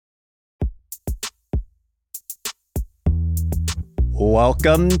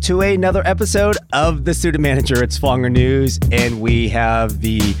Welcome to another episode of The Student Manager. It's Fonger News, and we have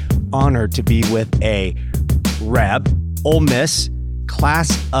the honor to be with a Reb, Ole Miss,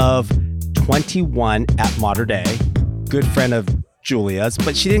 class of 21 at Mater Dei, good friend of Julia's,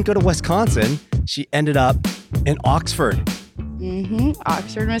 but she didn't go to Wisconsin. She ended up in Oxford.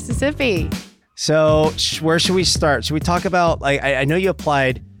 Oxford, Mississippi. So where should we start? Should we talk about, I know you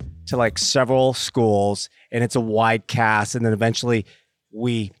applied to several schools and it's a wide cast, and then eventually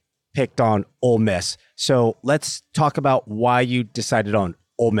we picked on Ole Miss. So let's talk about why you decided on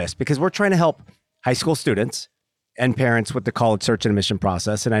Ole Miss, because we're trying to help high school students and parents with the college search and admission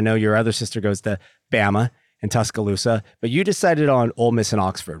process. And I know your other sister goes to Bama and Tuscaloosa, but you decided on Ole Miss and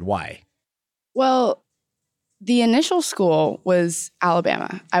Oxford. Why? Well, the initial school was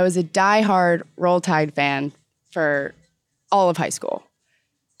Alabama. I was a diehard Roll Tide fan for all of high school.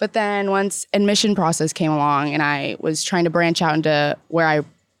 But then once admission process came along and I was trying to branch out into where I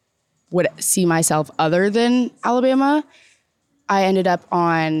would see myself other than Alabama, I ended up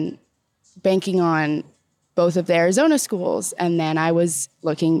on banking on both of the Arizona schools. And then I was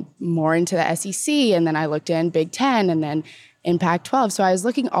looking more into the SEC, and then I looked in Big Ten and then in Pac-12. So I was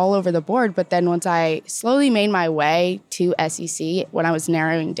looking all over the board. But then once I slowly made my way to SEC, when I was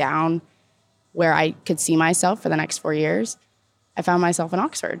narrowing down where I could see myself for the next 4 years, I found myself in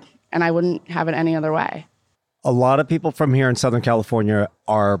Oxford, and I wouldn't have it any other way. A lot of people from here in Southern California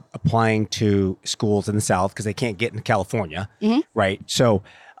are applying to schools in the South because they can't get into California, right? So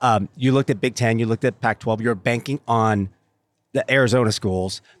you looked at Big Ten, you looked at Pac-12, you're banking on the Arizona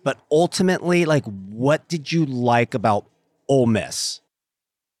schools, but ultimately, what did you like about Ole Miss?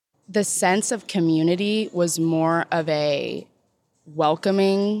 The sense of community was more of a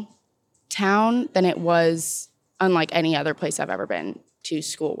welcoming town than it was unlike any other place I've ever been to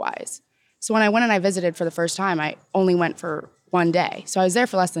school-wise. So when I went and I visited for the first time, I only went for one day. So I was there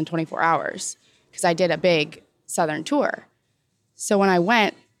for less than 24 hours because I did a big Southern tour. So when I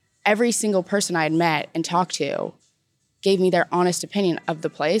went, every single person I had met and talked to gave me their honest opinion of the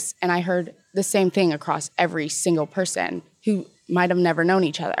place. And I heard the same thing across every single person who might have never known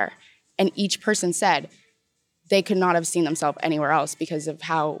each other. And each person said they could not have seen themselves anywhere else because of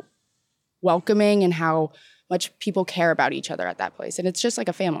how welcoming and how much people care about each other at that place. And it's just like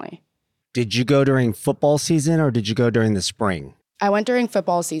a family. Did you go during football season or did you go during the spring? I went during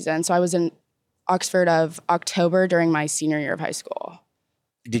football season. So I was in Oxford of October during my senior year of high school.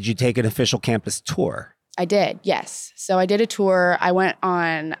 Did you take an official campus tour? I did, yes. So I did a tour. I went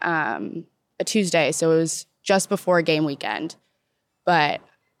on a Tuesday, so it was just before game weekend. But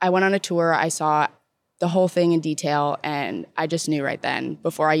I went on a tour. I saw the whole thing in detail, and I just knew right then,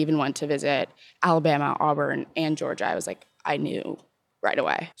 before I even went to visit Alabama, Auburn, and Georgia, I was like, I knew right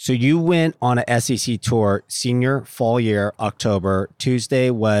away. So you went on a SEC tour, senior fall year, October. Tuesday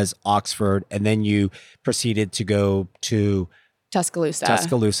was Oxford, and then you proceeded to go to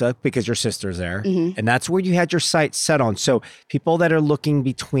Tuscaloosa because your sister's there. And that's where you had your sights set on. So people that are looking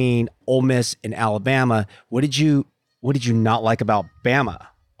between Ole Miss and Alabama, what did you not like about Bama?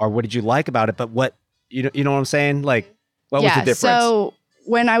 Or what did you like about it? But what, you know what I'm saying? What was the difference? So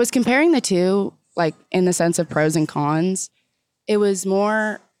when I was comparing the two, in the sense of pros and cons, it was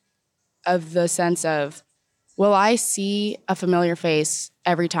more of the sense of, will I see a familiar face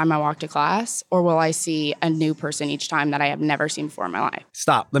every time I walk to class, or will I see a new person each time that I have never seen before in my life?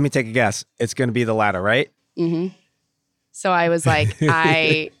 Stop. Let me take a guess. It's going to be the latter, right? So I was like,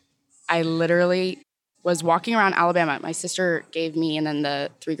 I literally was walking around Alabama. My sister gave me, and then the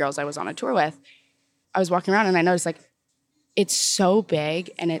three girls I was on a tour with, I was walking around and I noticed it's so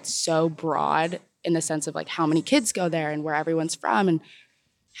big and it's so broad in the sense of how many kids go there and where everyone's from and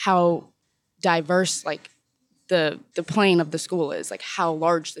how diverse the plane of the school is, how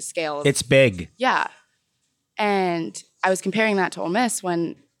large the scale is. It's big. Yeah. And I was comparing that to Ole Miss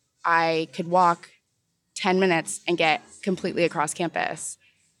when I could walk 10 minutes and get completely across campus.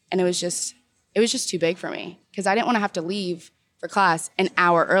 And it was just too big for me because I didn't want to have to leave for class an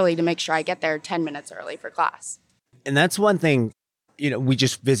hour early to make sure I get there 10 minutes early for class. And that's one thing, we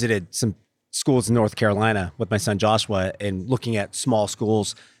just visited some schools in North Carolina with my son Joshua and looking at small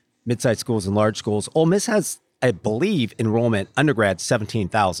schools, mid-sized schools and large schools. Ole Miss has, I believe, enrollment undergrad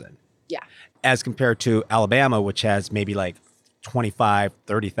 17,000. Yeah. As compared to Alabama, which has maybe 25,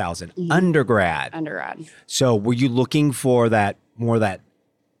 30,000 undergrad. So were you looking for that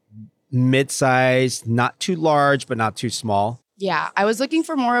mid-sized, not too large, but not too small? Yeah, I was looking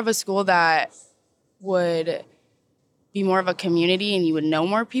for more of a school that would be more of a community and you would know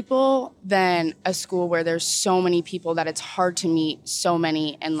more people than a school where there's so many people that it's hard to meet so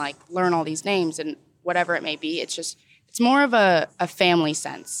many and learn all these names and whatever it may be. It's just it's more of a family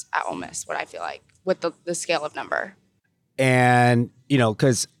sense at Ole Miss, what I feel like, with the scale of number. And,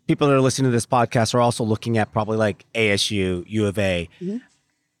 because people that are listening to this podcast are also looking at probably like ASU, U of A. Mm-hmm.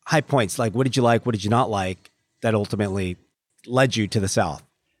 High points, like what did you like, what did you not like that ultimately led you to the South?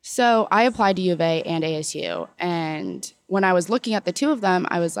 So I applied to U of A and ASU. And when I was looking at the two of them,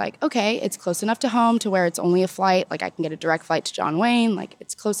 I was like, okay, it's close enough to home to where it's only a flight. Like I can get a direct flight to John Wayne. Like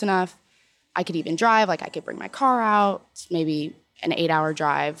it's close enough. I could even drive. Like I could bring my car out. It's maybe an 8-hour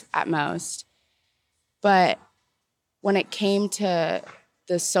drive at most. But when it came to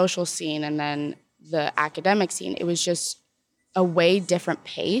the social scene and then the academic scene, it was just a way different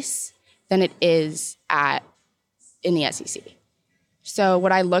pace than it is in the SEC. So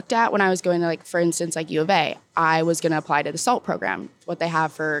what I looked at when I was going to, like, for instance, like U of A, I was going to apply to the SALT program, what they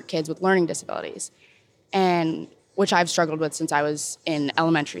have for kids with learning disabilities, and which I've struggled with since I was in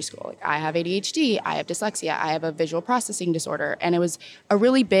elementary school. Like I have ADHD, I have dyslexia, I have a visual processing disorder, and it was a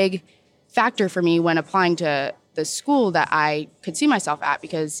really big factor for me when applying to the school that I could see myself at,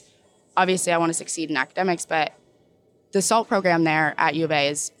 because obviously I want to succeed in academics, but the SALT program there at U of A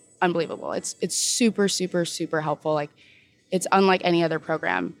is unbelievable. It's super, super, super helpful. Like it's unlike any other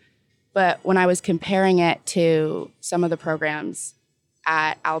program. But when I was comparing it to some of the programs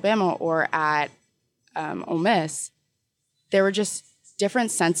at Alabama or at Ole Miss, there were just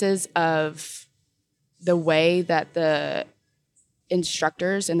different senses of the way that the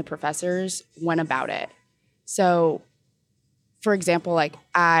instructors and the professors went about it. So, for example, like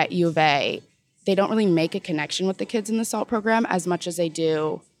at U of A, they don't really make a connection with the kids in the SALT program as much as they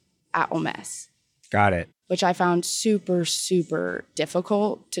do at Ole Miss. Got it. Which I found super, super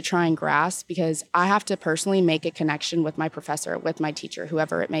difficult to try and grasp, because I have to personally make a connection with my professor, with my teacher,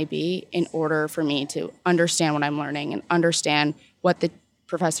 whoever it may be, in order for me to understand what I'm learning and understand what the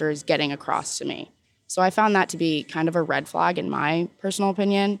professor is getting across to me. So I found that to be kind of a red flag in my personal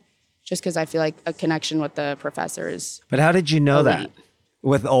opinion, just because I feel like a connection with the professor is But how did you know elite. that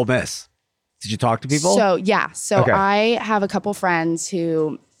with Ole Miss? Did you talk to people? So, yeah. So Okay. I have a couple friends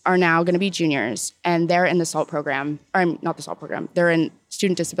who are now going to be juniors, and they're in the SALT program, or not the SALT program, they're in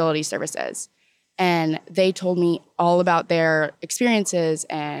student disability services. And they told me all about their experiences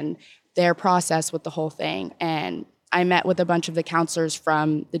and their process with the whole thing. And I met with a bunch of the counselors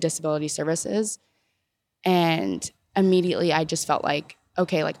from the disability services, and immediately I just felt like,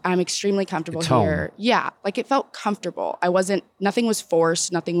 okay, like I'm extremely comfortable It's home. here. Yeah, like it felt comfortable. Nothing was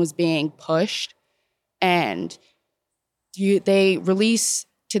forced, nothing was being pushed. And they release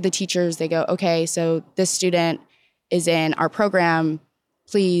to the teachers, they go, okay, so this student is in our program.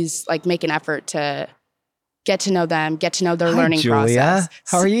 Please, like, make an effort to get to know them, get to know their learning Julia. process.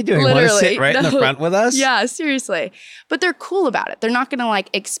 How are you doing? Want to sit right in the front with us? Yeah, seriously. But they're cool about it. They're not going to like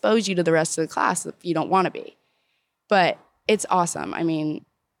expose you to the rest of the class if you don't want to be. But it's awesome. I mean,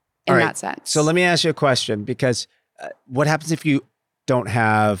 in that sense. So let me ask you a question, because what happens if you don't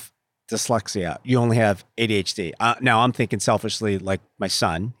have dyslexia? You only have ADHD. Now I'm thinking selfishly, like my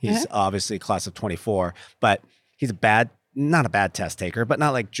son, he's obviously class of 24, but he's not a bad test taker, but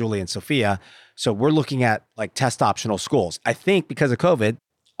not like Julie and Sophia. So we're looking at like test optional schools. I think because of COVID,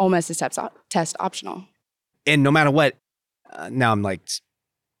 Ole Miss is test optional. and no matter what, now I'm like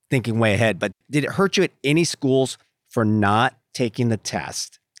thinking way ahead, but did it hurt you at any schools for not taking the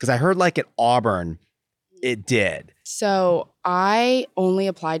test? Because I heard like at Auburn, it did. So I only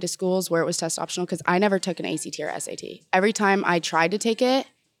applied to schools where it was test optional because I never took an ACT or SAT. Every time I tried to take it,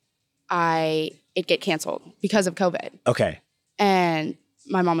 it get canceled because of COVID. Okay. And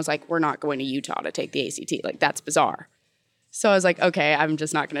my mom was like, we're not going to Utah to take the ACT. Like, that's bizarre. So I was like, okay, I'm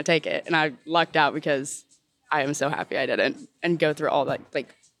just not going to take it. And I lucked out because I am so happy I didn't and go through all that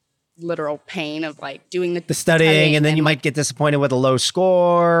like literal pain of like doing the studying, and then you might get disappointed with a low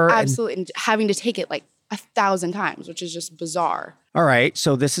score. Absolutely. And having to take it like 1,000 times, which is just bizarre. All right.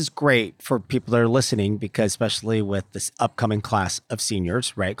 So this is great for people that are listening, because especially with this upcoming class of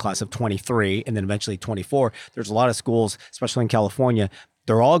seniors, right? Class of 23 and then eventually 24, there's a lot of schools, especially in California,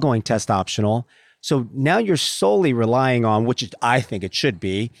 they're all going test optional. So now you're solely relying on, which I think it should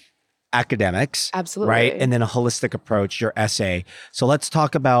be, academics. Absolutely. Right? And then a holistic approach, your essay. So let's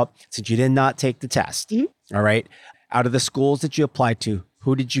talk about, since you did not take the test, all right, out of the schools that you applied to,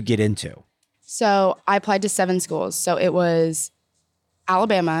 who did you get into? So I applied to 7 schools. So it was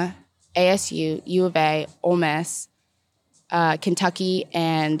Alabama, ASU, U of A, Ole Miss, Kentucky,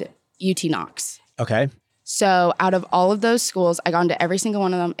 and UT Knox. Okay. So out of all of those schools, I got into every single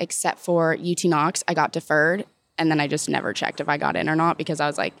one of them except for UT Knox. I got deferred, and then I just never checked if I got in or not, because I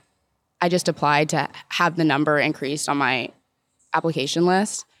was like, I just applied to have the number increased on my application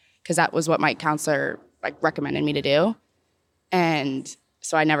list, because that was what my counselor like recommended me to do. And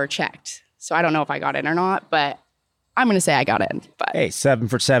so I never checked. So I don't know if I got in or not, but I'm going to say I got in. But Hey, 7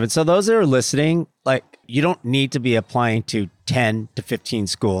 for 7. So those that are listening, like you don't need to be applying to 10 to 15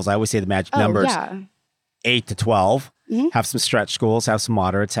 schools. I always say the magic numbers, yeah, 8 to 12. Mhm. Have some stretch schools, have some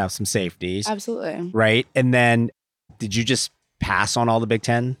moderates, have some safeties. absolutely. Right. And then did you just pass on all the Big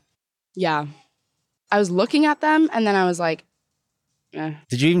Ten? Yeah. I was looking at them and then I was like,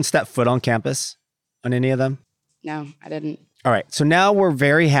 Did you even step foot on campus on any of them? no, I didn't. All right. So now we're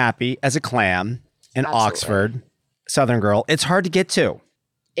very happy as a clam in Absolutely. Oxford, Southern girl. It's hard to get to.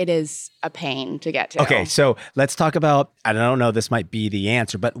 It is a pain to get to. Okay. So let's talk about, I don't know, this might be the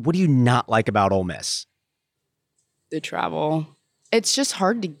answer, but what do you not like about Ole Miss? The travel. It's just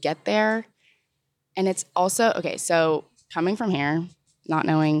hard to get there. And it's also, okay, so coming from here, not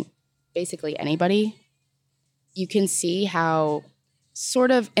knowing basically anybody, you can see how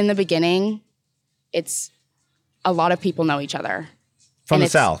sort of in the beginning, it's a lot of people know each other. From And the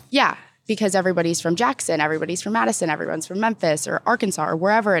it's- South. Yeah, because everybody's from Jackson, everybody's from Madison, everyone's from Memphis or Arkansas or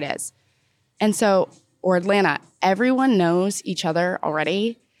wherever it is. And so, or Atlanta, everyone knows each other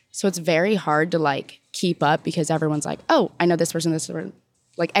already. So it's very hard to like keep up because everyone's like, oh, I know this person,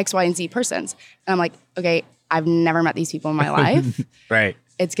 like X, Y, and Z persons. And I'm like, okay, I've never met these people in my life. Right.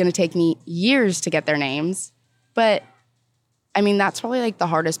 It's going to take me years to get their names. But I mean, that's probably like the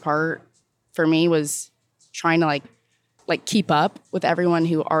hardest part for me was trying to like keep up with everyone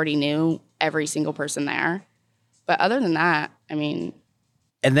who already knew every single person there. But other than that, I mean,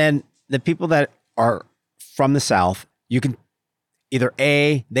 And then the people that are from the South, you can either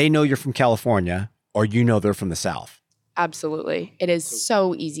A, they know you're from California, or you know they're from the South. absolutely. It is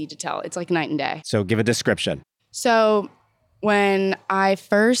so easy to tell. It's like night and day. So give a description. So when I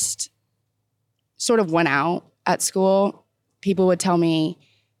first sort of went out at school, people would tell me,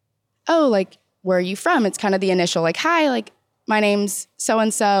 oh, like, where are you from? It's kind of the initial, like, hi, like, my name's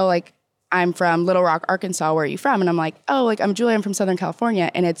so-and-so, like, I'm from Little Rock, Arkansas. Where are you from? And I'm like, oh, like, I'm Julia. I'm from Southern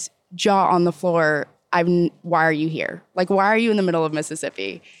California. And it's jaw on the floor. Why are you here? Like, why are you in the middle of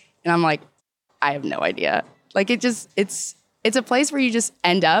Mississippi? And I'm like, I have no idea. Like, it's a place where you just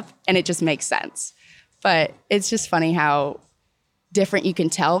end up and it just makes sense. But it's just funny how different you can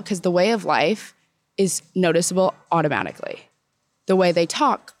tell because the way of life is noticeable automatically. The way they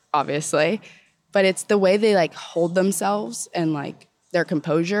talk, obviously, but it's the way they like hold themselves and like their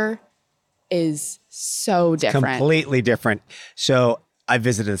composure is so different. Completely different. So I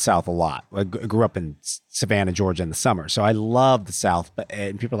visited the South a lot. I grew up in Savannah, Georgia in the summer. So I love the South.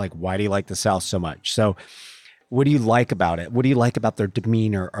 And people are like, why do you like the South so much? So what do you like about it? What do you like about their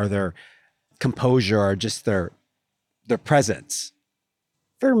demeanor or their composure or just their presence?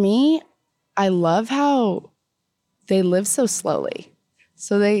 For me, I love how they live so slowly.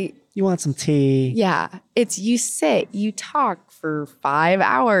 So You want some tea? yeah, it's you sit, you talk for 5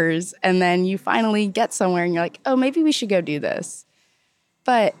 hours, and then you finally get somewhere and you're like, oh, maybe we should go do this.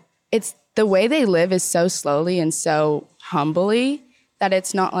 But it's the way they live is so slowly and so humbly that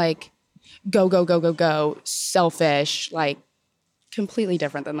it's not like go, go, go, go, go, selfish, like completely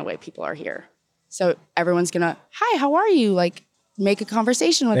different than the way people are here. So everyone's gonna, hi, how are you? Like make a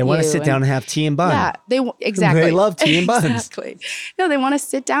conversation with you. They want to sit down and have tea and bun. Yeah, exactly. They love tea and buns. Exactly. No, they want to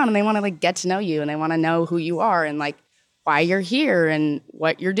sit down and they want to like get to know you and they want to know who you are and like why you're here and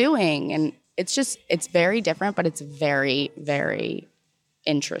what you're doing. And it's very different, but it's very, very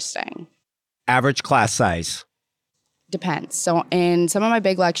interesting. Average class size. Depends. So in some of my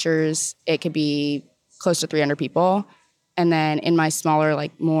big lectures, it could be close to 300 people. And then in my smaller,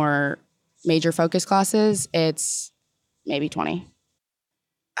 like more major focus classes, it's maybe 20.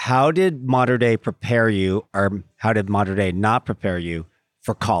 How did Modern Day prepare you, or how did Modern Day not prepare you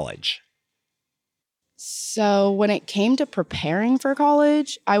for college? So when it came to preparing for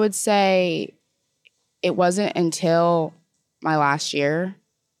college, I would say it wasn't until my last year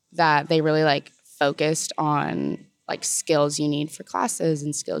that they really like focused on like skills you need for classes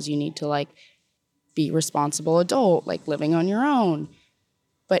and skills you need to like be responsible adult, like living on your own.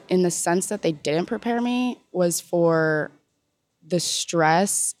 But in the sense that they didn't prepare me was for the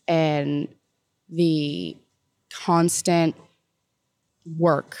stress and the constant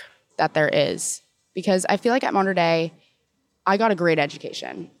work that there is. Because I feel like at Modern Day, I got a great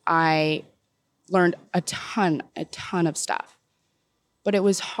education. I learned a ton of stuff. But it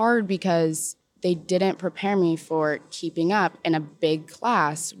was hard because they didn't prepare me for keeping up in a big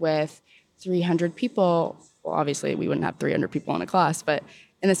class with 300 people. Well, obviously, we wouldn't have 300 people in a class, but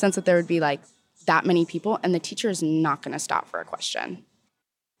in the sense that there would be like that many people and the teacher is not going to stop for a question.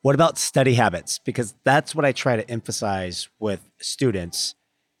 What about study habits? Because that's what I try to emphasize with students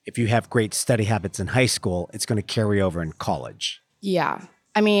if you have great study habits in high school, it's going to carry over in college. Yeah.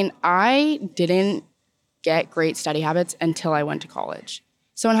 I mean, I didn't get great study habits until I went to college.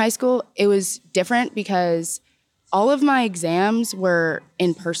 So in high school, it was different because all of my exams were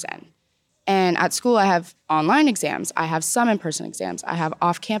in person. And at school, I have online exams. I have some in-person exams. I have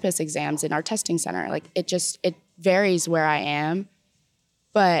off-campus exams in our testing center. Like, it varies where I am.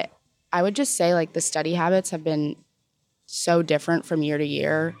 But I would just say, like, the study habits have been so different from year to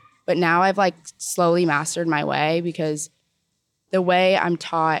year. But now I've, like, slowly mastered my way, because the way I'm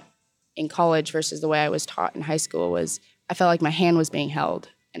taught in college versus the way I was taught in high school was, I felt like my hand was being held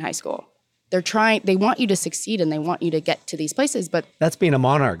in high school. They want you to succeed and they want you to get to these places, but that's being a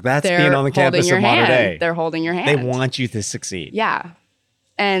monarch. That's being on the campus of Mater Dei. They're holding your hand. They want you to succeed. Yeah.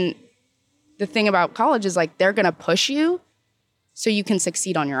 And the thing about college is, like, they're going to push you so you can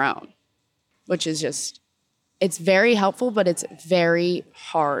succeed on your own, which is just, it's very helpful, but it's very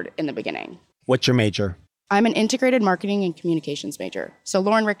hard in the beginning. What's your major? I'm an integrated marketing and communications major. So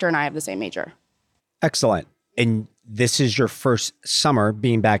Lauren Richter and I have the same major. Excellent. And this is your first summer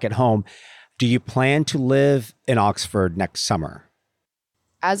being back at home. Do you plan to live in Oxford next summer?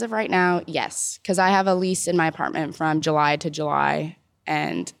 As of right now, yes, because I have a lease in my apartment from July to July.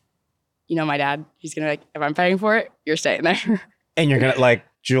 And, you know, my dad, he's going to be like, if I'm paying for it, you're staying there. And you're going to, like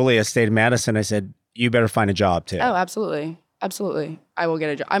Julia stayed in Madison. I said, you better find a job too. Oh, absolutely. Absolutely. I will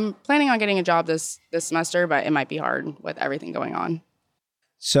get a job. I'm planning on getting a job this semester, but it might be hard with everything going on.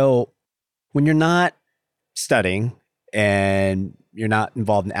 So when you're not studying and you're not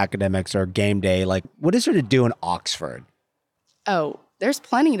involved in academics or game day, like, what is there to do in Oxford? Oh, there's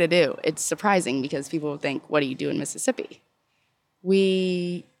plenty to do. It's surprising because people think, what do you do in Mississippi?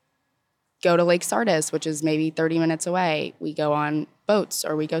 We go to Lake Sardis, which is maybe 30 minutes away. We go on boats,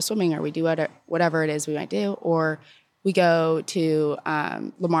 or we go swimming, or we do whatever it is we might do. Or we go to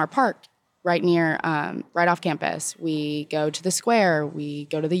Lamar Park, right off campus. We go to the square. We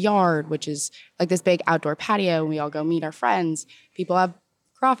go to the yard, which is like this big outdoor patio, and we all go meet our friends. People have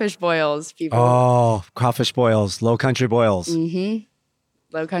crawfish boils. Oh, crawfish boils, low country boils. Mm-hmm.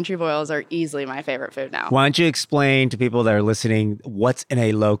 Low country boils are easily my favorite food now. Why don't you explain to people that are listening what's in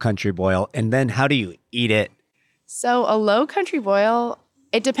a low country boil, and then how do you eat it? So a low country boil,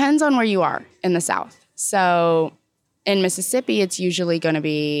 it depends on where you are in the South. So in Mississippi, it's usually going to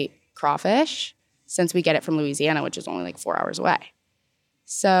be crawfish, since we get it from Louisiana, which is only like 4 hours away.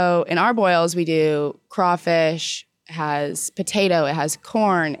 So in our boils, we do crawfish, it has potato, it has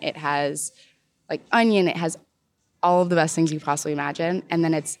corn, it has like onion, it has all of the best things you possibly imagine. And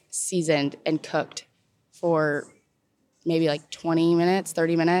then it's seasoned and cooked for maybe like 20 minutes,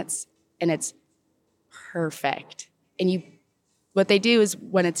 30 minutes, and it's perfect. And what they do is,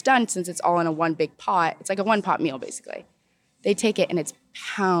 when it's done, since it's all in a one big pot, it's like a one pot meal basically. They take it and it's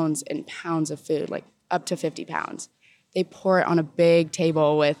pounds and pounds of food, like up to 50 pounds. They pour it on a big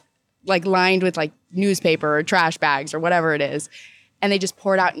table lined with like newspaper or trash bags or whatever it is. And they just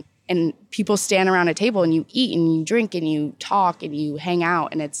pour it out, and people stand around a table, and you eat and you drink and you talk and you hang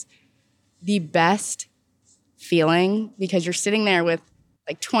out. And it's the best feeling, because you're sitting there with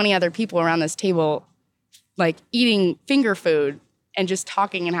like 20 other people around this table, like eating finger food and just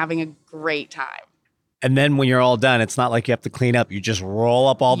talking and having a great time. And then when you're all done, it's not like you have to clean up. You just roll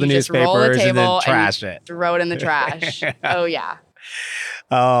up all the newspapers and then trash it. Throw it in the trash. Oh, yeah.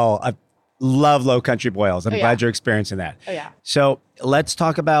 Oh, I love low country boils. I'm glad you're experiencing that. Oh, yeah. So let's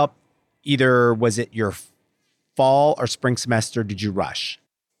talk about, was it your fall or spring semester did you rush?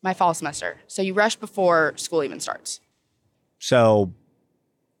 My fall semester. So you rush before school even starts. So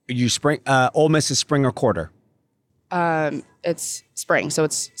Ole Miss is spring or quarter? It's spring, so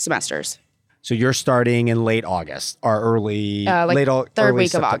it's semesters. So you're starting in late August or third week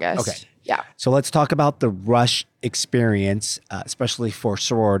September. of August. Okay. Yeah. So let's talk about the rush experience, especially for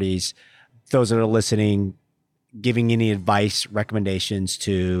sororities. Those that are listening, giving any advice, recommendations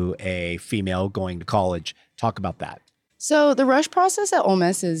to a female going to college. Talk about that. So the rush process at Ole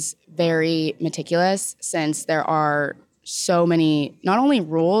Miss is very meticulous, since there are so many, not only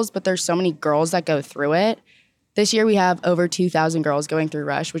rules, but there's so many girls that go through it. This year we have over 2,000 girls going through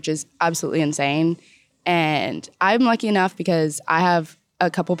rush, which is absolutely insane. And I'm lucky enough because I have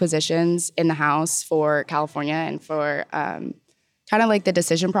a couple positions in the House for California and for kind of like the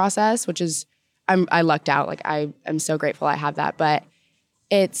decision process, which is, I lucked out. Like, I am so grateful I have that. But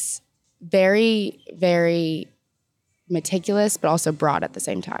it's very, very meticulous, but also broad at the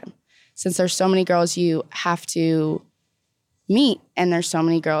same time. Since there's so many girls you have to meet, and there's so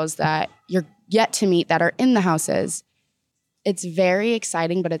many girls that you're yet to meet that are in the houses, it's very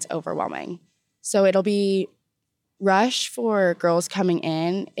exciting, but it's overwhelming. So it'll be Rush for girls coming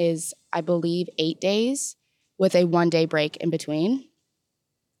in is, I believe, 8 days with a 1-day break in between.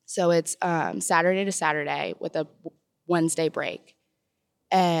 So it's Saturday to Saturday with a Wednesday break.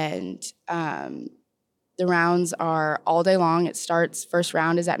 And the rounds are all day long. It starts, first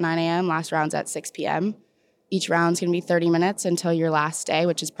round is at 9 a.m., last round's at 6 p.m. Each round's going to be 30 minutes until your last day,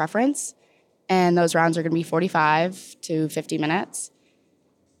 which is preference. And those rounds are going to be 45 to 50 minutes.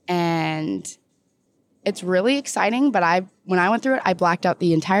 And it's really exciting, but when I went through it, I blacked out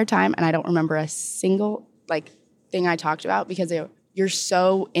the entire time, and I don't remember a single thing I talked about because you're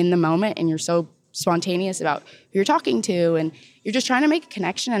so in the moment and you're so spontaneous about who you're talking to, and you're just trying to make a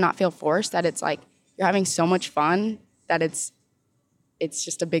connection and not feel forced, that it's like you're having so much fun that it's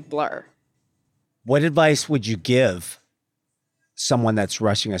just a big blur. What advice would you give someone that's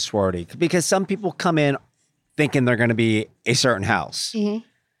rushing a sorority? Because some people come in thinking they're going to be a certain house,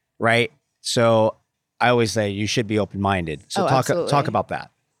 right? So I always say you should be open-minded. So talk about that.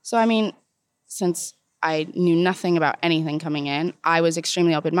 So, I mean, since I knew nothing about anything coming in, I was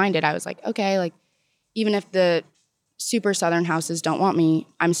extremely open-minded. I was like, okay, even if the super southern houses don't want me,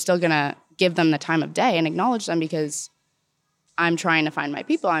 I'm still going to give them the time of day and acknowledge them because I'm trying to find my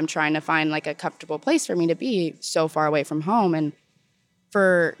people. I'm trying to find a comfortable place for me to be so far away from home. And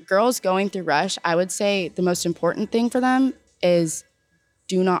for girls going through Rush, I would say the most important thing for them is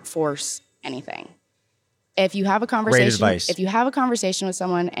do not force anything. If you have a conversation, Great advice. If you have a conversation with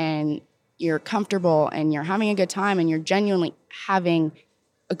someone and you're comfortable and you're having a good time and you're genuinely having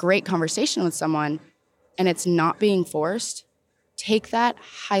a great conversation with someone and it's not being forced, take that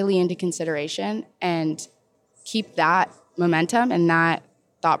highly into consideration and keep that momentum and that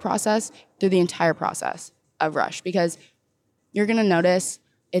thought process through the entire process of Rush, because you're going to notice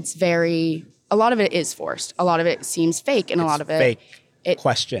a lot of it is forced. A lot of it seems fake, and a lot of it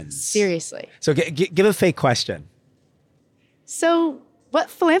questions. Seriously. So give a fake question. So what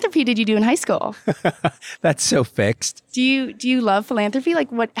philanthropy did you do in high school? That's so fixed. Do you love philanthropy?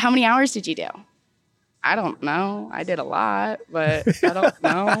 How many hours did you do? I don't know. I did a lot, but I don't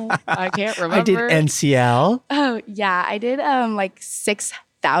know. I can't remember. I did NCL. Oh, yeah. I did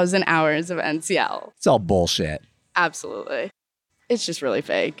 6,000 hours of NCL. It's all bullshit. Absolutely. It's just really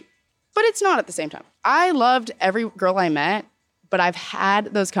fake. But it's not at the same time. I loved every girl I met, but I've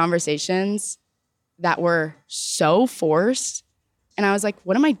had those conversations that were so forced. And I was like,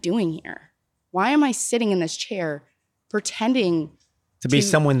 what am I doing here? Why am I sitting in this chair pretending to be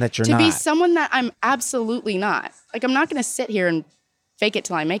someone that you're not? To be someone that I'm absolutely not. I'm not going to sit here and fake it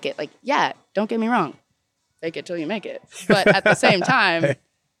till I make it. Yeah, don't get me wrong. Fake it till you make it. But at the same time,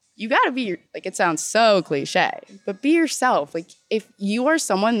 you got to be, it sounds so cliche, but be yourself. If you are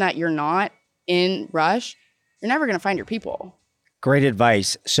someone that you're not in Rush, you're never going to find your people. Great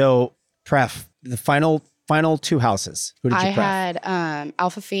advice. So, Pref, the final 2 houses. Who did you pref? I had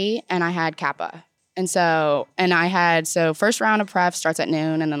Alpha Phi and I had Kappa. So first round of pref starts at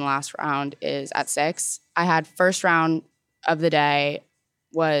noon, and then the last round is at 6. I had first round of the day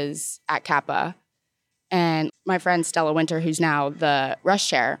was at Kappa. And my friend Stella Winter, who's now the Rush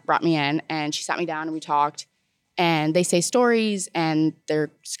chair, brought me in, and she sat me down and we talked. And they say stories, and there's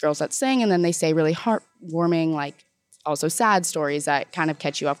girls that sing, and then they say really heartwarming, also sad stories that kind of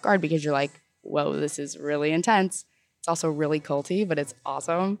catch you off guard because you're like, whoa, this is really intense. It's also really culty, but it's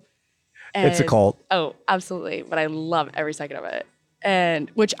awesome. And, it's a cult. Oh, absolutely. But I love every second of it. And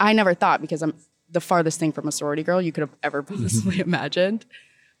which I never thought, because I'm the farthest thing from a sorority girl you could have ever possibly imagined.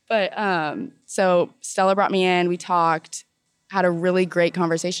 But so Stella brought me in, we talked, had a really great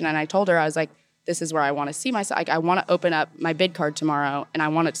conversation. And I told her, I was like, this is where I want to see myself. I want to open up my bid card tomorrow and I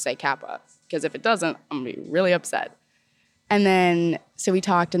want it to say Kappa, because if it doesn't, I'm going to be really upset. And then, so we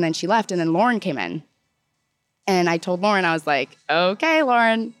talked, and then she left, and then Lauren came in. And I told Lauren, I was like, okay,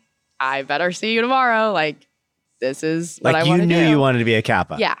 Lauren, I better see you tomorrow. This is what I want to do. You knew you wanted to be a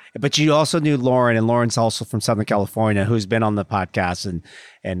Kappa. Yeah. But you also knew Lauren, and Lauren's also from Southern California, who's been on the podcast,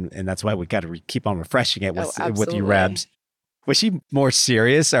 and that's why we got to keep on refreshing it with you, Rebs. Was she more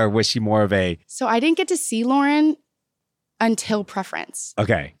serious, or was she more of a... So I didn't get to see Lauren until preference.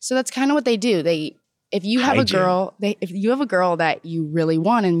 Okay. So that's kind of what they do. If you have a girl that you really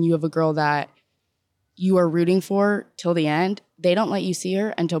want, and you have a girl that you are rooting for till the end, they don't let you see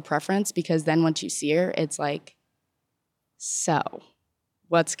her until preference, because then once you see her, it's like, so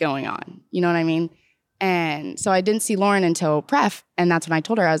what's going on? You know what I mean? And so I didn't see Lauren until pref. And that's when I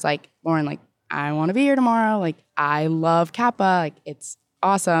told her, I was like, Lauren, I want to be here tomorrow. I love Kappa. It's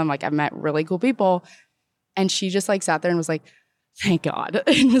awesome. I've met really cool people. And she just sat there and was like, thank God.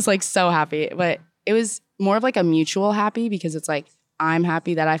 And was so happy. But it was more of a mutual happy, because it's I'm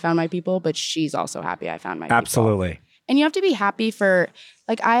happy that I found my people, but she's also happy I found my people. Absolutely. And you have to be happy for,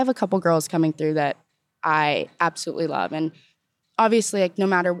 like, I have a couple girls coming through that I absolutely love. And obviously, like, no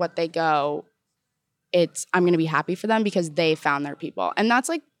matter what they go, I'm going to be happy for them because they found their people. And that's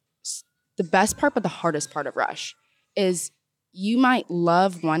like the best part, but the hardest part of Rush is you might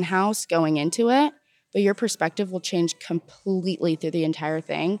love one house going into it, but your perspective will change completely through the entire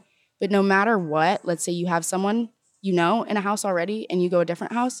thing. But no matter what, let's say you have someone you know in a house already and you go a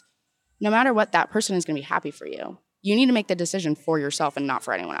different house, no matter what, that person is going to be happy for you. You need to make the decision for yourself and not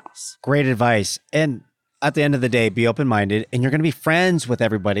for anyone else. Great advice. And at the end of the day, be open-minded and you're going to be friends with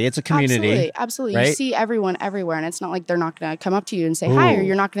everybody. It's a community. Absolutely. Right? You see everyone everywhere and it's not like they're not going to come up to you and say hi, or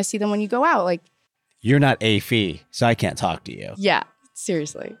you're not going to see them when you go out. Like, you're not a fee, so I can't talk to you. Yeah,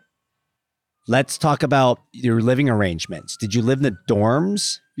 seriously. Let's talk about your living arrangements. Did you live in the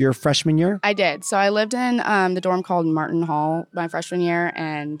dorms your freshman year? I did. So I lived in the dorm called Martin Hall my freshman year,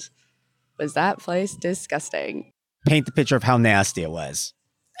 and was that place disgusting? Paint the picture of how nasty it was.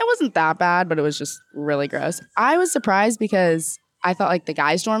 It wasn't that bad, but it was just really gross. I was surprised because I thought like the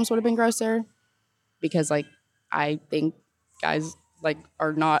guys' dorms would have been grosser because like I think guys like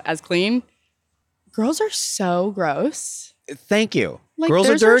are not as clean. Girls are so gross. Thank you. Like, girls are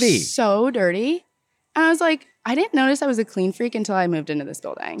theirs dirty. So dirty. And I was like, I didn't notice I was a clean freak until I moved into this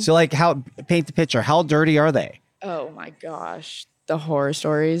building. So like paint the picture. How dirty are they? Oh my gosh. The horror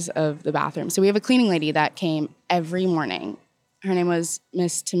stories of the bathroom. So we have a cleaning lady that came every morning. Her name was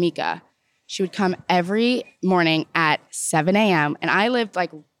Miss Tamika. She would come every morning at 7 a.m. And I lived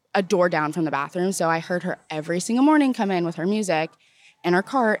like a door down from the bathroom. So I heard her every single morning come in with her music and her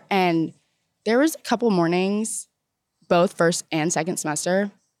cart. And there was a couple mornings, both first and second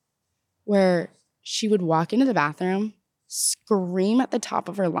semester, where she would walk into the bathroom, scream at the top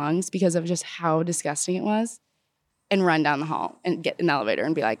of her lungs because of just how disgusting it was, and run down the hall and get in the elevator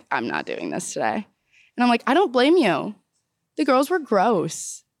and be like, I'm not doing this today. And I'm like, I don't blame you. The girls were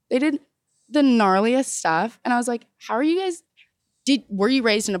gross. They did the gnarliest stuff. And I was like, how are you guys, were you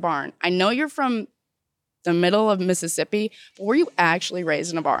raised in a barn? I know you're from the middle of Mississippi, but were you actually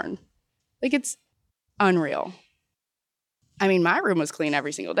raised in a barn? Like, it's unreal. I mean, my room was clean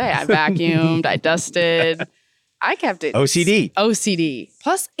every single day. I vacuumed, I dusted. I kept it. OCD.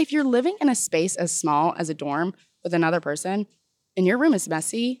 Plus, if you're living in a space as small as a dorm with another person and your room is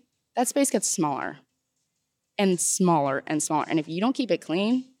messy, that space gets smaller and smaller and smaller. And if you don't keep it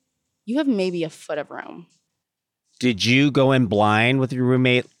clean, you have maybe a foot of room. Did you go in blind with your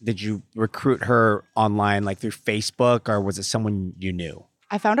roommate? Did you recruit her online, like through Facebook, or was it someone you knew?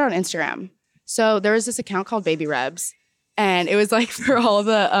 I found her on Instagram. So there was this account called Baby Rebs, and it was like for all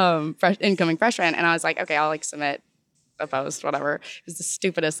the incoming freshmen. And I was like, okay, I'll like submit a post, whatever. It was the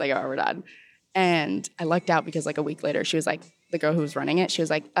stupidest thing I've ever done. And I lucked out because like a week later, she was like, the girl who was running it, she was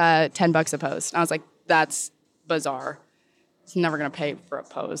like, $10 a post. And I was like, that's bizarre. It's never going to pay for a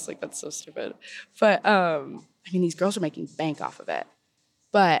post. Like, that's so stupid. But I mean, these girls are making bank off of it.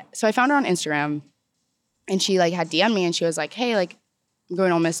 But so I found her on Instagram, and she like had DM'd me, and she was like, hey, like, I'm going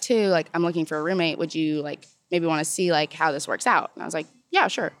to Ole Miss too. Like, I'm looking for a roommate. Would you like maybe want to see like how this works out? And I was like, yeah,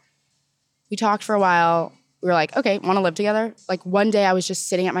 sure. We talked for a while. We were like, okay, want to live together? Like one day I was just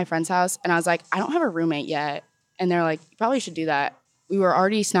sitting at my friend's house and I was like, I don't have a roommate yet. And they're like, you probably should do that. We were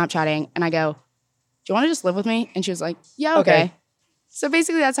already Snapchatting, and I go, do you want to just live with me? And she was like, yeah, okay. So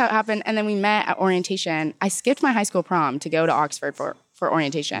basically that's how it happened. And then we met at orientation. I skipped my high school prom to go to Oxford for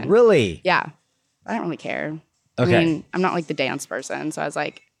orientation. Really? Yeah. I don't really care. Okay. I mean, I'm not like the dance person. So I was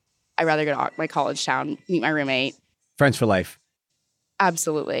like, I'd rather go to my college town, meet my roommate. Friends for life.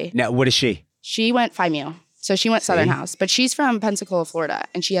 Absolutely. Now, what is she? She went Phi Mu. So she went Southern House, but she's from Pensacola, Florida,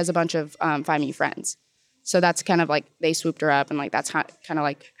 and she has a bunch of Phi Mu friends. So that's kind of like they swooped her up, and like that's kind of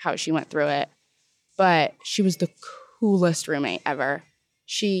like how she went through it. But she was the coolest roommate ever.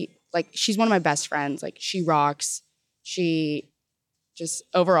 She's one of my best friends. Like, she rocks. She just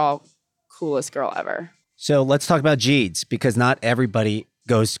overall coolest girl ever. So let's talk about GEDS, because not everybody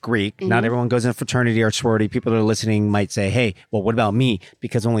goes Greek. Mm-hmm. Not everyone goes in a fraternity or sorority. People that are listening might say, hey, well, what about me?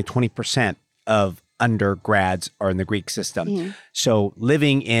 Because only 20% of undergrads are in the Greek system. Mm-hmm. So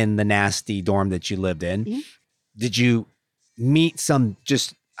living in the nasty dorm that you lived in, mm-hmm. did you meet some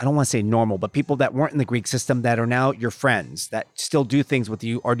just, I don't want to say normal, but people that weren't in the Greek system that are now your friends that still do things with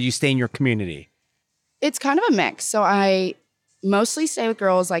you, or do you stay in your community? It's kind of a mix. So I mostly stay with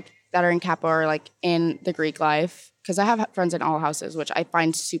girls like that are in Kappa or like in the Greek life, because I have friends in all houses, which I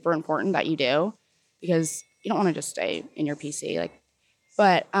find super important that you do, because you don't want to just stay in your PC. Like,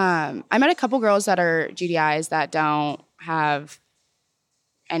 but I met a couple girls that are GDIs that don't have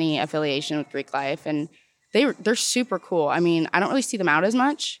any affiliation with Greek life, and they're super cool. I mean, I don't really see them out as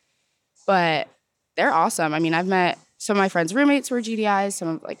much, but they're awesome. I mean, I've met some of my friends' roommates were GDIs. Some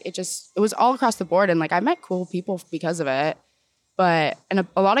of like it was all across the board, and like I met cool people because of it. But and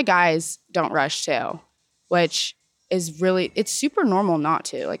a lot of guys don't rush too, which is really it's super normal not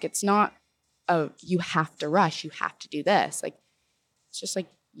to. Like it's not you have to rush, you have to do this. Like it's just like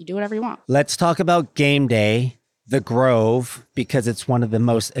you do whatever you want. Let's talk about game day, the Grove, because it's one of the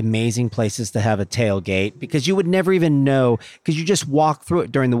most amazing places to have a tailgate, because you would never even know, because you just walk through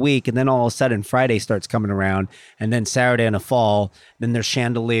it during the week, and then all of a sudden Friday starts coming around, and then Saturday in the fall, then there's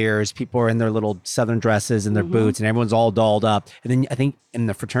chandeliers, people are in their little Southern dresses and their boots, and everyone's all dolled up. And then I think in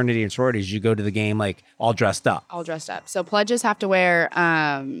the fraternity and sororities, you go to the game like all dressed up. All dressed up. So pledges have to wear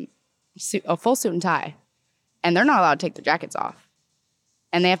a full suit and tie, and they're not allowed to take their jackets off.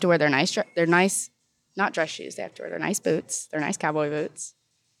 And they have to wear their nice, not dress shoes. They have to wear their nice boots, their nice cowboy boots.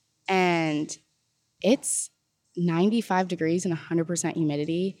 And it's 95 degrees and 100%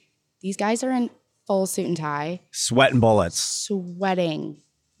 humidity. These guys are in full suit and tie. Sweating bullets. Sweating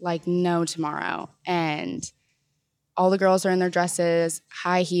like no tomorrow. And all the girls are in their dresses,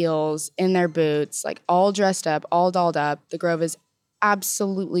 high heels, in their boots, like all dressed up, all dolled up. The Grove is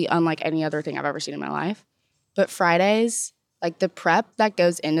absolutely unlike any other thing I've ever seen in my life. But Fridays, like the prep that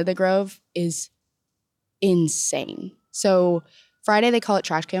goes into the Grove is insane. So Friday, they call it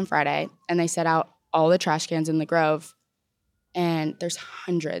Trash Can Friday, and they set out all the trash cans in the Grove, and there's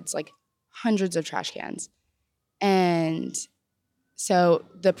hundreds of trash cans. And so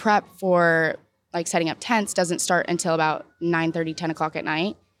the prep for like setting up tents doesn't start until about 9:30, 10 o'clock at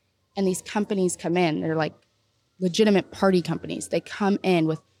night. And these companies come in. They're like legitimate party companies. They come in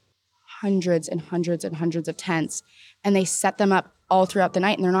with hundreds and hundreds and hundreds of tents, and they set them up all throughout the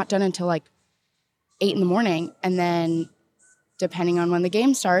night, and they're not done until like 8 11. And then depending on when the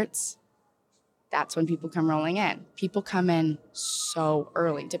game starts, that's when people come rolling in. People come in so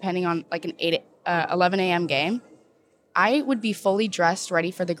early, depending on like an 11 a.m. game. I would be fully dressed,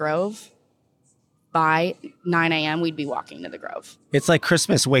 ready for the Grove. By 9 a.m., we'd be walking to the Grove. It's like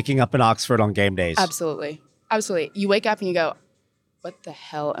Christmas waking up in Oxford on game days. Absolutely. Absolutely. You wake up and you go, what the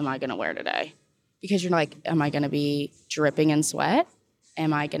hell am I going to wear today? Because you're like, am I going to be dripping in sweat?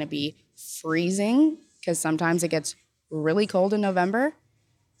 Am I going to be freezing? Because sometimes it gets really cold in November.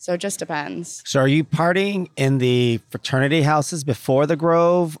 So it just depends. So are you partying in the fraternity houses before the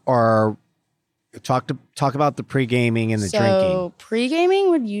Grove, or talk about the pre-gaming and the drinking? So pre-gaming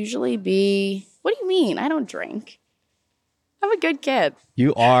would usually be, what do you mean? I don't drink. I'm a good kid.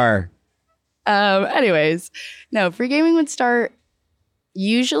 You are. Anyways, no, pre-gaming would start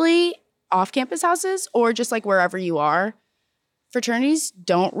usually off-campus houses or just like wherever you are. Fraternities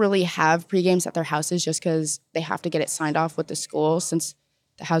don't really have pre-games at their houses just because they have to get it signed off with the school, since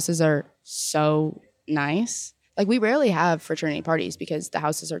the houses are so nice. Like we rarely have fraternity parties because the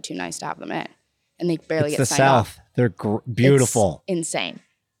houses are too nice to have them in, and they barely get signed off. They're beautiful. It's insane.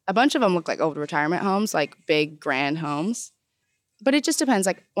 A bunch of them look like old retirement homes, like big grand homes. But it just depends.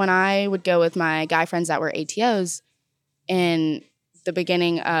 Like when I would go with my guy friends that were ATOs in the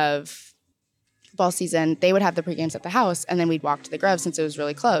beginning of ball season, they would have the pre-games at the house, and then we'd walk to the Grove since it was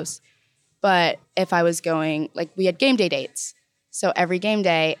really close. But if I was going, like we had game day dates. So every game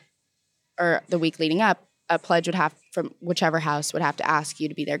day or the week leading up, a pledge would have from whichever house would have to ask you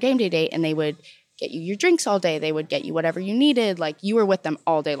to be their game day date, and they would get you your drinks all day. They would get you whatever you needed. Like you were with them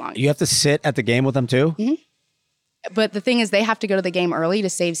all day long. You have to sit at the game with them too? Mm-hmm. But the thing is, they have to go to the game early to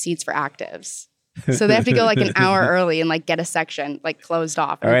save seats for actives. So they have to go like an hour early and like get a section like closed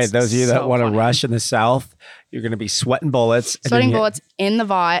off. All right, those of you that want to rush in the South, you're going to be sweating bullets. Sweating bullets in the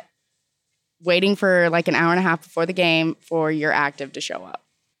Vought, waiting for like an hour and a half before the game for your active to show up.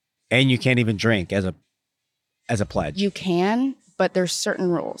 And you can't even drink as a pledge. You can, but there's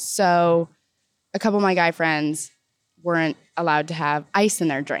certain rules. So a couple of my guy friends weren't allowed to have ice in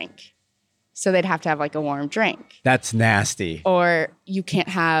their drink. So they'd have to have like a warm drink. That's nasty. Or you can't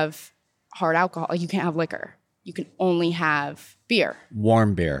have hard alcohol. Like you can't have liquor. You can only have beer.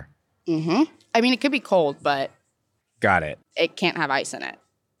 Warm beer. Mm-hmm. I mean, it could be cold, but got it. It can't have ice in it.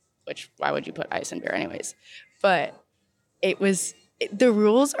 Which, why would you put ice in beer anyways? But the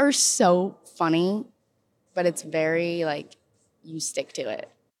rules are so funny, but it's very like, you stick to it.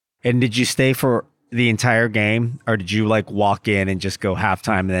 And did you stay for the entire game, or did you like walk in and just go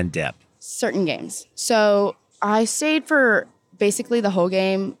halftime and then dip? Certain games. So I stayed for basically the whole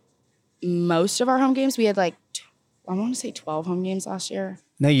game. Most of our home games, we had like, I want to say 12 home games last year.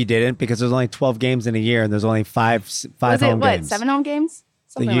 No, you didn't, because there's only 12 games in a year, and there's only five home games. 7 home games?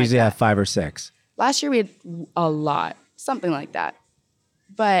 They usually have 5 or 6. Last year we had a lot, something like that.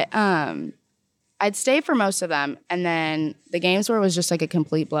 But I I'd stay for most of them. And then the games where it was just like a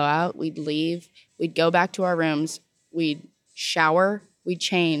complete blowout, we'd leave, we'd go back to our rooms, we'd shower, we'd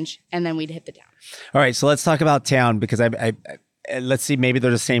change, and then we'd hit the town. All right, so let's talk about town because I let's see, maybe they're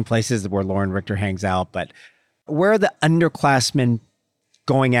the same places where Lauren Richter hangs out, but where are the underclassmen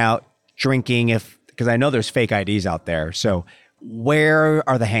going out drinking? Because I know there's fake IDs out there. So where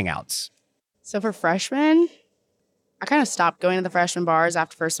are the hangouts? So for freshmen, I kind of stopped going to the freshman bars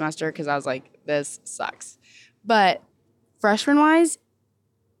after first semester because I was like, this sucks. But freshman-wise,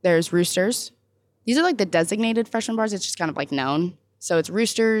 there's Roosters. These are like the designated freshman bars. It's just kind of like known. So it's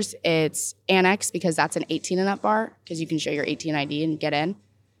Roosters, it's Annex because that's an 18 and up bar because you can show your 18 ID and get in.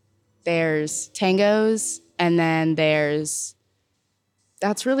 There's Tangos, and then that's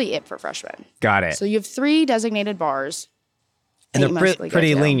really it for freshmen. Got it. So you have 3 designated bars. And they're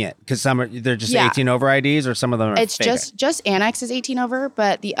pretty lenient because they're just 18 over IDs, or some of them are it's fake. just Annex is 18 over,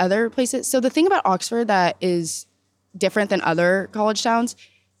 but the other places. So the thing about Oxford that is different than other college towns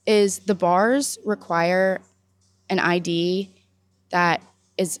is the bars require an ID that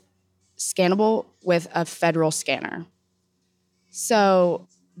is scannable with a federal scanner. So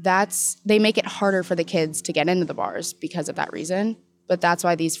they make it harder for the kids to get into the bars because of that reason. But that's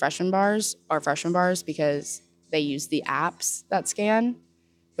why these freshman bars are freshman bars, because they use the apps that scan,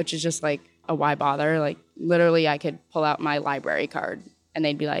 which is just like a why bother? Like literally I could pull out my library card and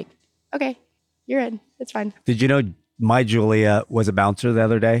they'd be like, okay, you're in. It's fine. Did you know my Julia was a bouncer the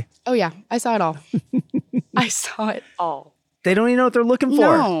other day? Oh yeah, I saw it all. I saw it all. They don't even know what they're looking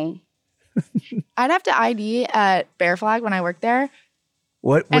for. No. I'd have to ID at Bear Flag when I worked there.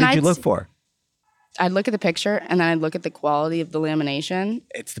 What did you look for? I'd look at the picture and then I'd look at the quality of the lamination.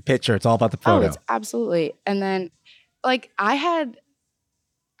 It's the picture. It's all about the photo. Oh, it's absolutely. And then like I had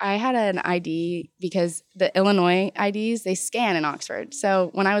an ID because the Illinois IDs, they scan in Oxford.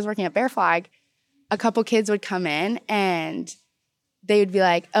 So when I was working at Bear Flag, a couple kids would come in and they would be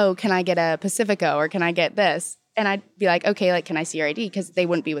like, oh, can I get a Pacifico or can I get this? And I'd be like, okay, like, can I see your ID? Because they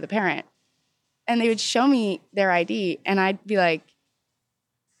wouldn't be with a parent. And they would show me their ID and I'd be like,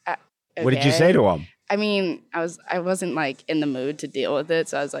 okay. What did you say to them? I mean, I wasn't like in the mood to deal with it.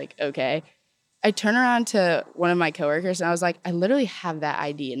 So I was like, okay. I turned around to one of my coworkers and I was like, I literally have that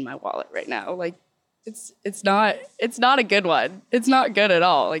ID in my wallet right now. Like it's not a good one. It's not good at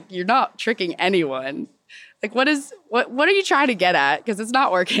all. Like you're not tricking anyone. Like what are you trying to get at? Because it's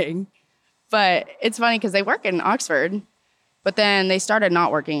not working. But it's funny because they work in Oxford, but then they started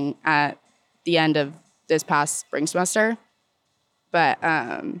not working at the end of this past spring semester. But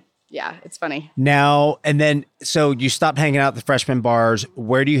yeah, it's funny. Now, and then, so you stopped hanging out at the freshman bars.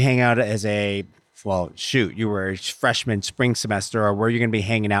 Where do you hang out as you were a freshman spring semester, or where are you going to be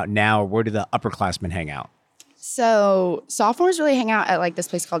hanging out now? Or where do the upperclassmen hang out? So sophomores really hang out at like this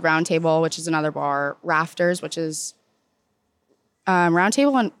place called Round Table, which is another bar. Rafters, which is Round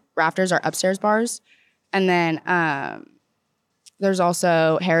Table and Rafters are upstairs bars. And then there's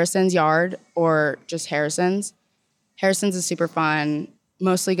also Harrison's Yard or just Harrison's. Harrison's is super fun.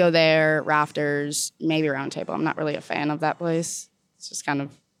 Mostly go there, Rafters, maybe Round Table. I'm not really a fan of that place. It's just kind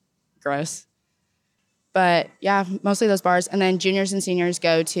of gross. But yeah, mostly those bars. And then juniors and seniors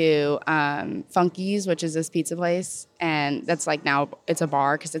go to Funky's, which is this pizza place. And that's like now it's a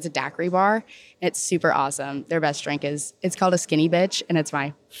bar because it's a daiquiri bar. It's super awesome. Their best drink it's called a Skinny Bitch. And it's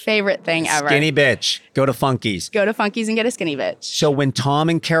my favorite thing ever. Skinny Bitch. Go to Funky's. Go to Funky's and get a Skinny Bitch. So when Tom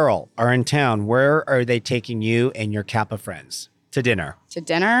and Carol are in town, where are they taking you and your Kappa friends? To dinner. To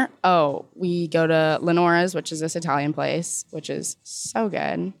dinner? Oh, we go to Lenora's, which is this Italian place, which is so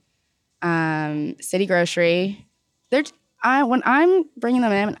good. City Grocery. When I'm bringing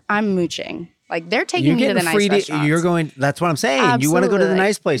them in, I'm mooching. Like they're taking me to the nice restaurants. You're going. That's what I'm saying. Absolutely. You want to go to the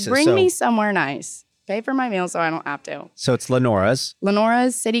nice places. Bring me somewhere nice. Pay for my meal so I don't have to. So it's Lenora's,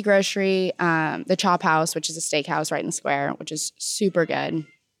 City Grocery, the Chop House, which is a steakhouse right in the square, which is super good.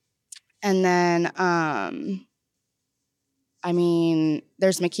 And then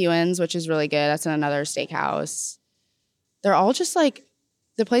there's McEwen's, which is really good. That's in another steakhouse. They're all just like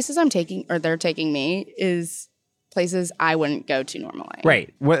the places they're taking me is places I wouldn't go to normally.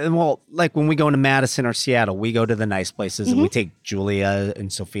 Right. Well, like when we go into Madison or Seattle, we go to the nice places and we take Julia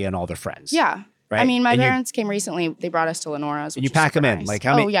and Sophia and all their friends. Yeah. Right? My parents came recently. They brought us to Lenora's. And you pack them in. Nice. Like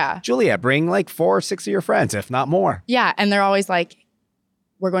how many? Oh, yeah. Julia, bring like 4 or 6 of your friends, if not more. Yeah. And they're always like,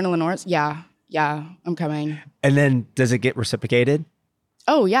 we're going to Lenora's? Yeah. Yeah, I'm coming. And then does it get reciprocated?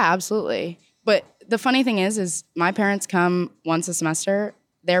 Oh, yeah, absolutely. But the funny thing is my parents come once a semester.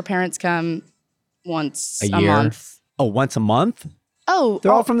 Their parents come once a month. Oh, once a month? Oh.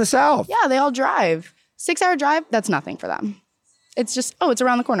 They're all from the South. Yeah, they all drive. 6-hour drive, that's nothing for them. It's just, it's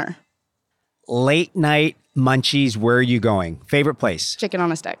around the corner. late night munchies, where are you going? Favorite place? Chicken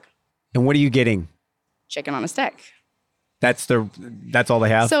on a stick. And what are you getting? Chicken on a stick. That's all they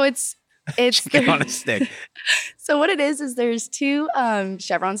have? So it's Chicken on a stick. So what it is there's two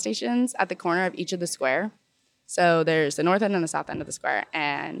Chevron stations at the corner of each of the square. So there's the north end and the south end of the square.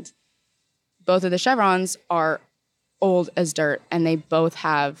 And both of the Chevrons are old as dirt. And they both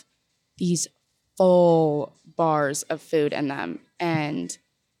have these full bars of food in them. And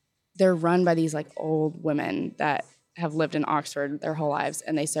they're run by these like old women that have lived in Oxford their whole lives.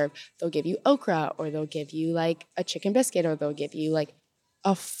 And they'll give you okra, or they'll give you like a chicken biscuit, or they'll give you like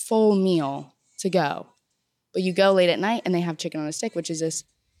a full meal to go. But you go late at night and they have chicken on a stick, which is this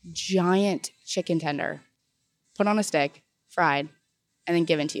giant chicken tender put on a stick, fried, and then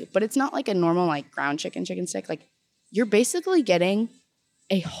given to you. But it's not like a normal like ground chicken stick. Like you're basically getting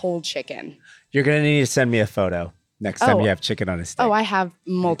a whole chicken. You're going to need to send me a photo next time you have chicken on a stick. Oh, I have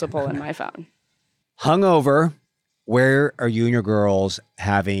multiple in my phone. Hungover, where are you and your girls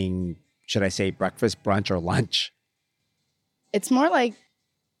having, should I say, breakfast, brunch, or lunch? It's more like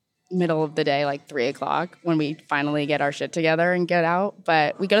middle of the day, like 3 o'clock, when we finally get our shit together and get out.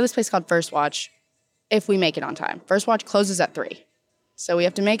 But we go to this place called First Watch if we make it on time. First Watch closes at 3. So we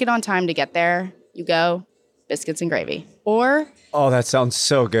have to make it on time to get there. You go, biscuits and gravy. Or Oh, that sounds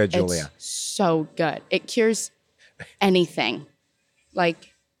so good, Julia. it's so good. It cures anything.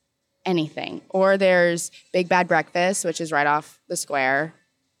 Like anything. Or there's Big Bad Breakfast, which is right off the square.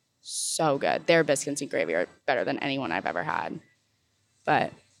 So good. Their biscuits and gravy are better than anyone I've ever had.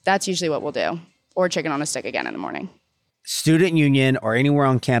 But that's usually what we'll do. Or chicken on a stick again in the morning. Student union or anywhere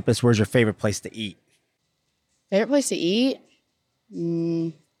on campus, where's your favorite place to eat? Favorite place to eat?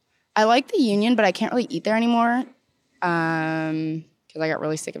 I like the Union, but I can't really eat there anymore because I got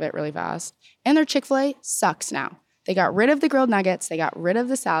really sick of it really fast. And their Chick-fil-A sucks now. They got rid of the grilled nuggets. They got rid of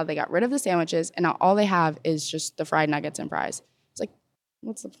the salad. They got rid of the sandwiches. And now all they have is just the fried nuggets and fries. It's like,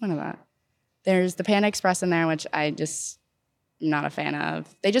 what's the point of that? There's the Panda Express in there, which I just am not a fan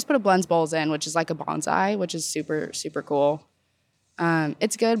of. They just put a Blends Bowls in, which is like a bonsai, which is super, super cool.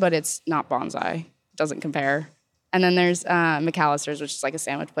 It's good, but it's not bonsai. It doesn't compare. And then there's McAllister's, which is like a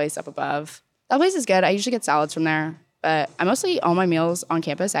sandwich place up above. That place is good. I usually get salads from there. But I mostly eat all my meals on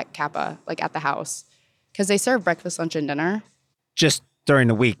campus at Kappa, like at the house. Because they serve breakfast, lunch, and dinner. Just during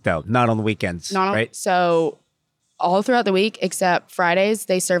the week, though, not on the weekends, right? So all throughout the week, except Fridays,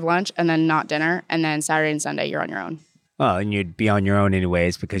 they serve lunch and then not dinner. And then Saturday and Sunday, you're on your own. Well, and you'd be on your own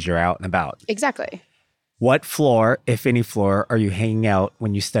anyways because you're out and about. Exactly. What floor, if any floor, are you hanging out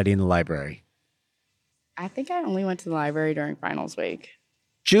when you study in the library? I think I only went to the library during finals week.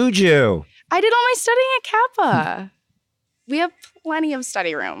 Juju. I did all my studying at Kappa. We have plenty of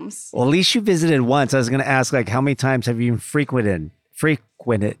study rooms. Well, at least you visited once. I was going to ask, like, how many times have you even frequented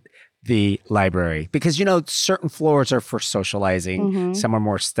the library? Because, you know, certain floors are for socializing. Mm-hmm. Some are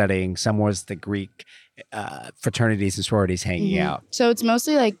more studying. Some was the Greek fraternities and sororities hanging out. So it's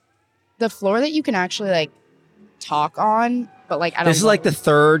mostly like the floor that you can actually like talk on, but like I don't. This is like the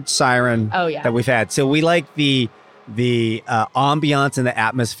third siren that we've had. So we like the ambiance and the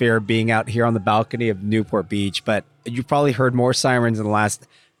atmosphere being out here on the balcony of Newport Beach, but you've probably heard more sirens in the last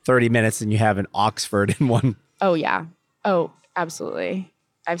 30 minutes than you have in Oxford in one. Oh yeah. Oh, absolutely.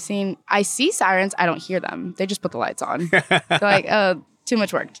 I see sirens. I don't hear them. They just put the lights on. They're like, oh, too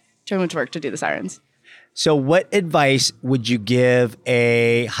much work to do the sirens. So what advice would you give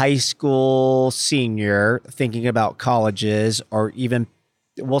a high school senior thinking about colleges, or even,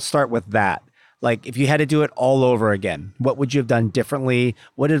 we'll start with that. Like if you had to do it all over again, what would you have done differently?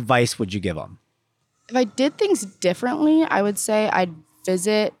 What advice would you give them? If I did things differently, I would say I'd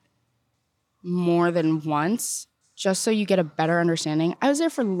visit more than once just so you get a better understanding. I was there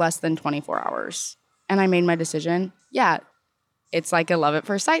for less than 24 hours and I made my decision. Yeah, it's like a love at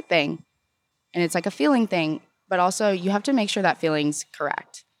first sight thing. And it's like a feeling thing, but also you have to make sure that feeling's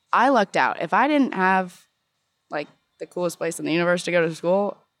correct. I lucked out. If I didn't have like the coolest place in the universe to go to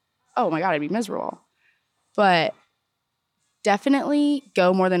school, oh my God, I'd be miserable. But definitely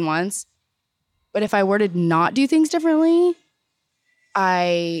go more than once. But if I were to not do things differently,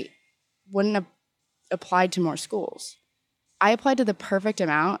 I wouldn't have applied to more schools. I applied to the perfect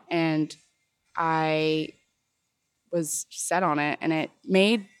amount and I was set on it, and it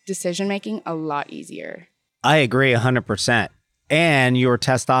made decision-making a lot easier. I agree 100%. And you were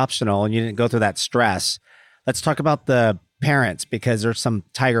test optional and you didn't go through that stress. Let's talk about the parents, because there's some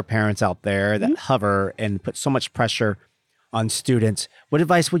tiger parents out there that hover and put so much pressure on students. What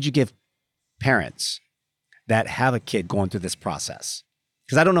advice would you give parents that have a kid going through this process?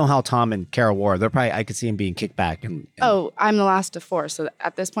 Because I don't know how Tom and Kara were. I could see them being kicked back. And Oh, I'm the last of 4. So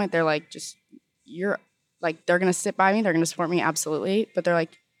at this point, they're like, just you're like, they're going to sit by me. They're going to support me. Absolutely. But they're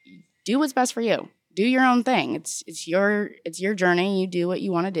like, do what's best for you. Do your own thing. It's your journey. You do what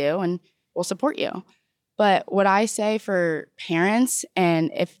you want to do and we'll support you. But what I say for parents,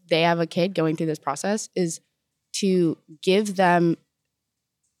 and if they have a kid going through this process, is to give them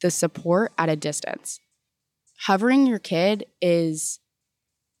the support at a distance. Hovering your kid is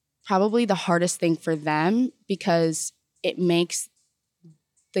probably the hardest thing for them because it makes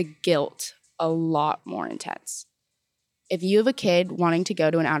the guilt a lot more intense. If you have a kid wanting to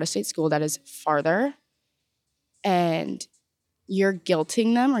go to an out-of-state school that is farther and you're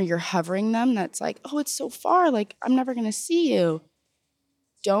guilting them or you're hovering them, that's like, oh, it's so far, like, I'm never going to see you.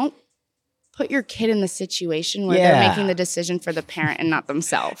 Don't put your kid in the situation where they're making the decision for the parent and not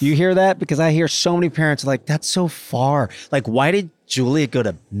themselves. You hear that? Because I hear so many parents like, that's so far. Like, why did Julia go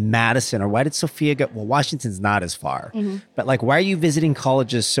to Madison? Or why did Sophia go? Well, Washington's not as far. Mm-hmm. But like, why are you visiting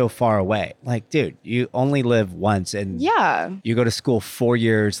colleges so far away? Like, dude, you only live once and you go to school 4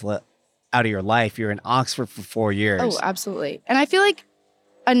 years out of your life. You're in Oxford for 4 years. Oh, absolutely. And I feel like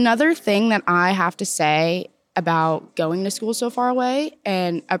another thing that I have to say about going to school so far away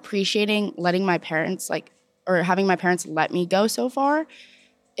and appreciating letting my parents or having my parents let me go so far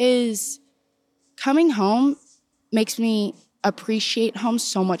is coming home makes me appreciate home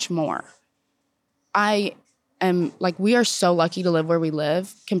so much more. I am like, we are so lucky to live where we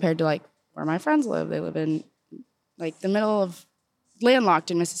live compared to like where my friends live. They live in like the middle of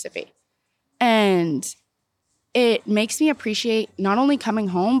landlocked in Mississippi. And it makes me appreciate not only coming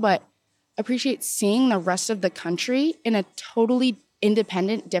home, but appreciate seeing the rest of the country in a totally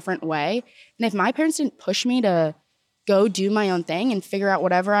independent, different way. And if my parents didn't push me to go do my own thing and figure out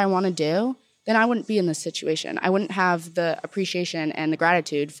whatever I want to do, then I wouldn't be in this situation. I wouldn't have the appreciation and the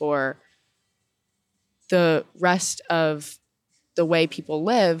gratitude for the rest of the way people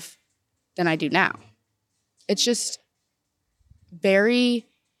live than I do now. It's just very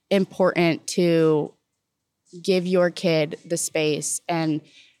important to give your kid the space and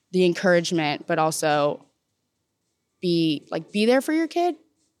the encouragement, but also be there for your kid,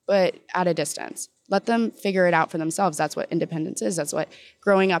 but at a distance. Let them figure it out for themselves. That's what independence is. That's what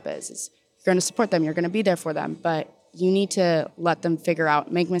growing up is you're going to support them. You're going to be there for them, but you need to let them figure out,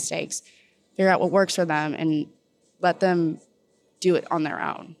 make mistakes, figure out what works for them, and let them do it on their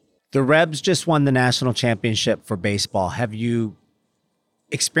own. The Rebs just won the national championship for baseball. Have you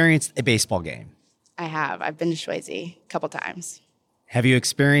experienced a baseball game? I have. I've been to Swayze a couple times. Have you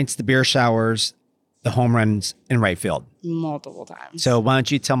experienced the beer showers, the home runs in right field? Multiple times. So why don't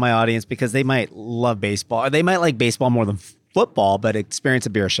you tell my audience, because they might love baseball, or they might like baseball more than football, but experience a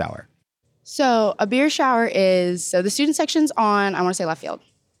beer shower. So a beer shower is, the student section's on, I want to say left field.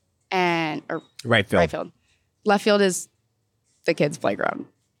 Or right field. Right field. Left field is the kids' playground.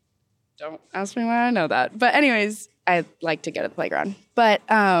 Don't ask me why I know that. But anyways, I like to go to the playground. But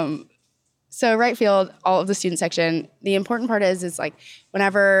so right field, all of the student section, the important part is like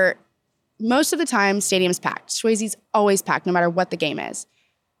whenever, most of the time, stadium's packed. Swayze's always packed, no matter what the game is.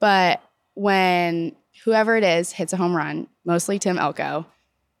 But when whoever it is hits a home run, mostly Tim Elko,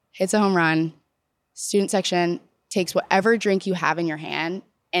 hits a home run, student section takes whatever drink you have in your hand,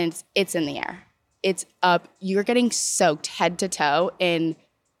 and it's in the air. It's up. You're getting soaked head to toe in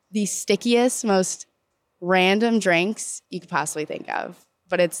the stickiest, most random drinks you could possibly think of.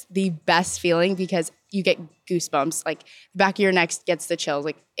 But it's the best feeling because you get goosebumps. Like the back of your neck gets the chills.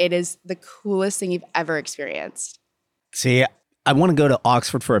 Like it is the coolest thing you've ever experienced. See, I want to go to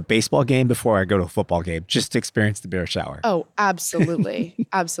Oxford for a baseball game before I go to a football game, just to experience the beer shower. Oh, absolutely.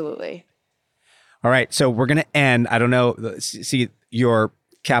 Absolutely. All right. So we're going to end. I don't know. See, your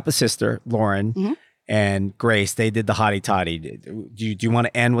Kappa sister, Lauren, and Grace, they did the hottie toddy. Do you want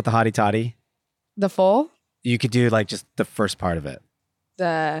to end with the hottie toddy? The full? You could do like just the first part of it.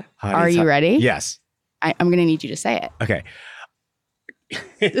 Are you ready? Yes. I'm going to need you to say it. Okay.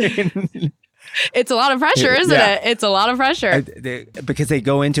 It's a lot of pressure, isn't it? It's a lot of pressure. Because they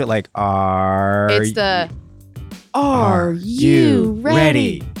go into it like, Are you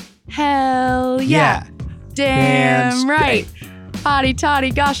ready? Hell yeah. Damn right. Hotty toddy,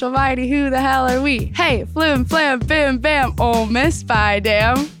 gosh almighty, who the hell are we? Hey, flim, flam, bim, bam, Ole Miss by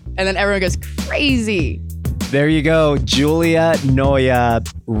damn. And then everyone goes crazy. There you go. Julia Noya,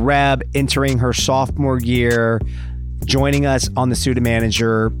 Reb, entering her sophomore year, joining us on the Student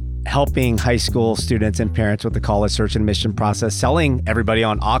Manager, helping high school students and parents with the college search and admission process, selling everybody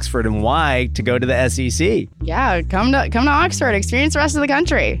on Oxford and why to go to the SEC. Yeah, come to Oxford, experience the rest of the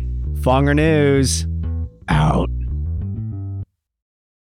country. Fonger News, out.